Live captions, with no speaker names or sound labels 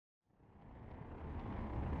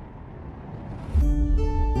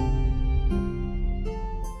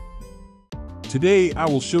Today, I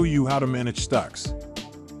will show you how to manage stocks.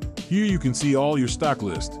 Here you can see all your stock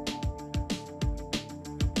list.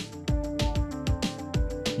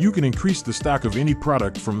 You can increase the stock of any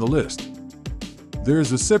product from the list. There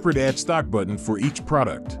is a separate Add Stock button for each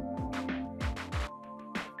product.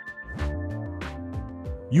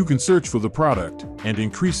 You can search for the product and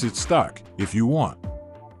increase its stock if you want.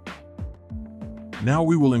 Now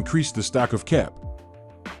we will increase the stock of cap.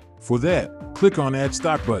 For that, click on Add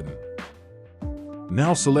Stock button.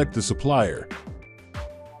 Now select the supplier.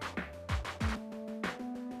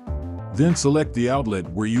 Then select the outlet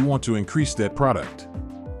where you want to increase that product.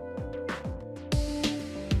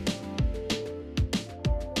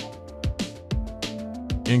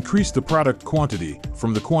 Increase the product quantity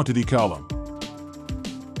from the quantity column.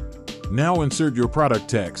 Now insert your product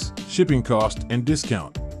tax, shipping cost, and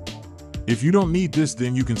discount. If you don't need this,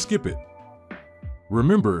 then you can skip it.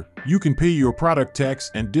 Remember, you can pay your product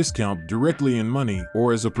tax and discount directly in money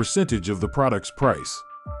or as a percentage of the product's price.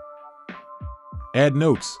 Add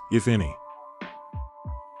notes, if any.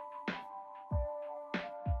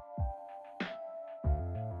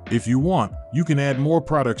 If you want, you can add more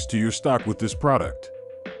products to your stock with this product.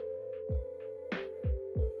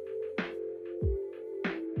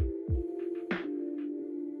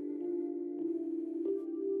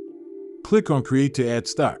 Click on Create to add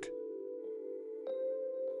stock.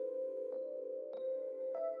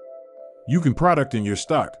 You can product in your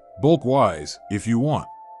stock, bulk-wise, if you want.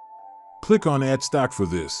 Click on Add Stock for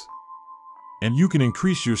this. And you can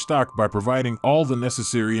increase your stock by providing all the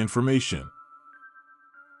necessary information.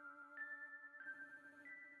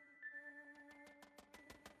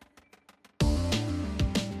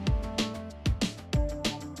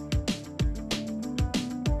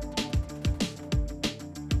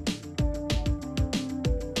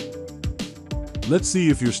 Let's see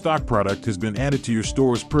if your stock product has been added to your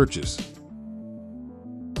store's purchase.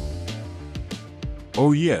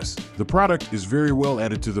 Oh yes, the product is very well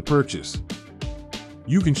added to the purchase.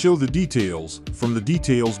 You can show the details from the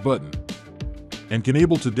Details button and can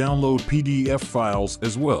able to download PDF files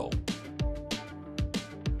as well.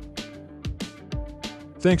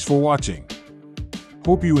 Thanks for watching.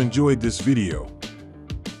 Hope you enjoyed this video.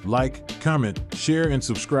 Like, comment, share, and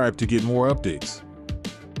subscribe to get more updates.